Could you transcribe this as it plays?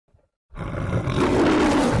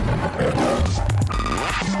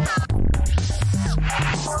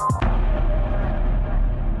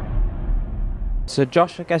So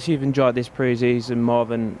Josh, I guess you've enjoyed this pre-season more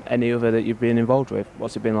than any other that you've been involved with.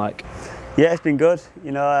 What's it been like? Yeah, it's been good.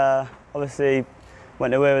 Obviously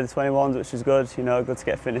went away with the 21s, which was good. Good to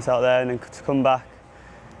get fitness out there and then to come back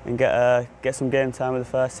and get some game time with the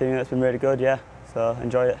first team. That's been really good. Yeah, so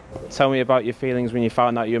enjoyed it. Tell me about your feelings when you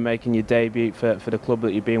found out you were making your debut for the club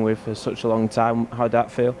that you've been with for such a long time. How did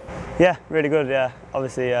that feel? Yeah, really good. Yeah,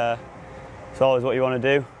 obviously it's always what you want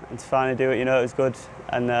to do, and to finally do it, it was good.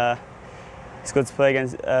 And it's good to play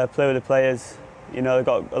with the players. They've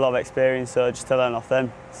got a lot of experience, so just to learn off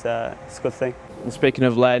them, it's a good thing. And speaking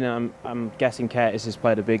of learning, I'm guessing Curtis has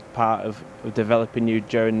played a big part of developing you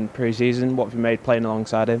during pre-season. What have you made playing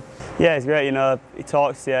alongside him? Yeah, he's great. He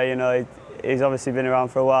talks to you. He's obviously been around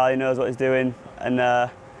for a while. He knows what he's doing,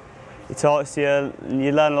 and he talks to you, and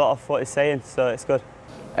you learn a lot of what he's saying. So it's good.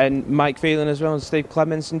 And Mike Phelan as well, and Steve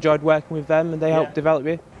Clements, enjoyed working with them, and they helped develop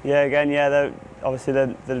you. Yeah, again, yeah. They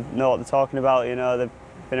know what they're talking about. They've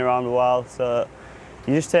been around a while, so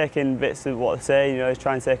you just take in bits of what they say. Just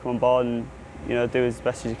try and take them on board and do as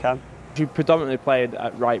best as you can. You predominantly played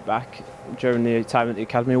at right back during the time at the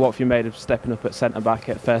academy. What have you made of stepping up at centre back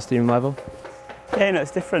at first team level? Yeah, it's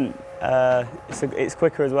different. It's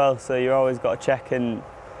quicker as well, so you've always got to check and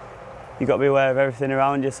you've got to be aware of everything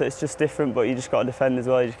around you. So it's just different, but you just got to defend as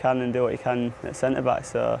well as you can and do what you can at centre back.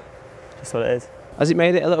 So that's what it is. Has it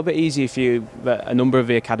made it a little bit easier for you that a number of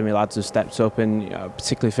the academy lads have stepped up, and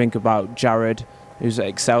particularly think about Jared, who's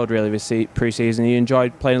excelled really this pre-season? You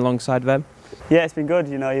enjoyed playing alongside them? Yeah, it's been good.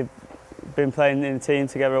 You've been playing in a team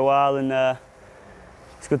together a while, and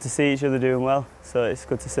it's good to see each other doing well. So it's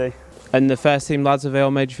good to see. And the first team lads, have they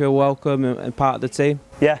all made you feel welcome and part of the team?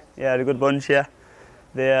 Yeah, they're a good bunch. Yeah,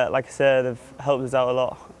 they like I said, they've helped us out a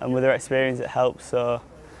lot, and with their experience, it helps. So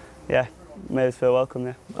yeah, made us feel welcome.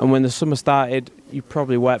 Yeah. And when the summer started, you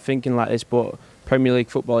probably weren't thinking like this, but Premier League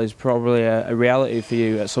football is probably a reality for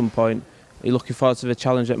you at some point. Are you looking forward to the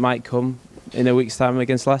challenge that might come in a week's time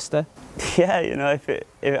against Leicester? Yeah, if it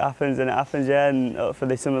happens, then it happens, yeah, and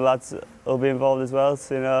hopefully some of the lads will be involved as well,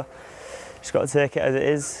 so just got to take it as it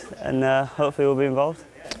is, and hopefully we'll be involved.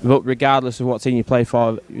 But regardless of what team you play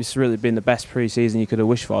for, it's really been the best pre-season you could have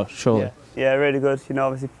wished for, surely. Yeah, really good.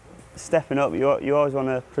 Obviously stepping up, you always want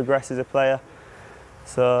to progress as a player,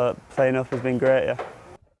 so playing up has been great, yeah.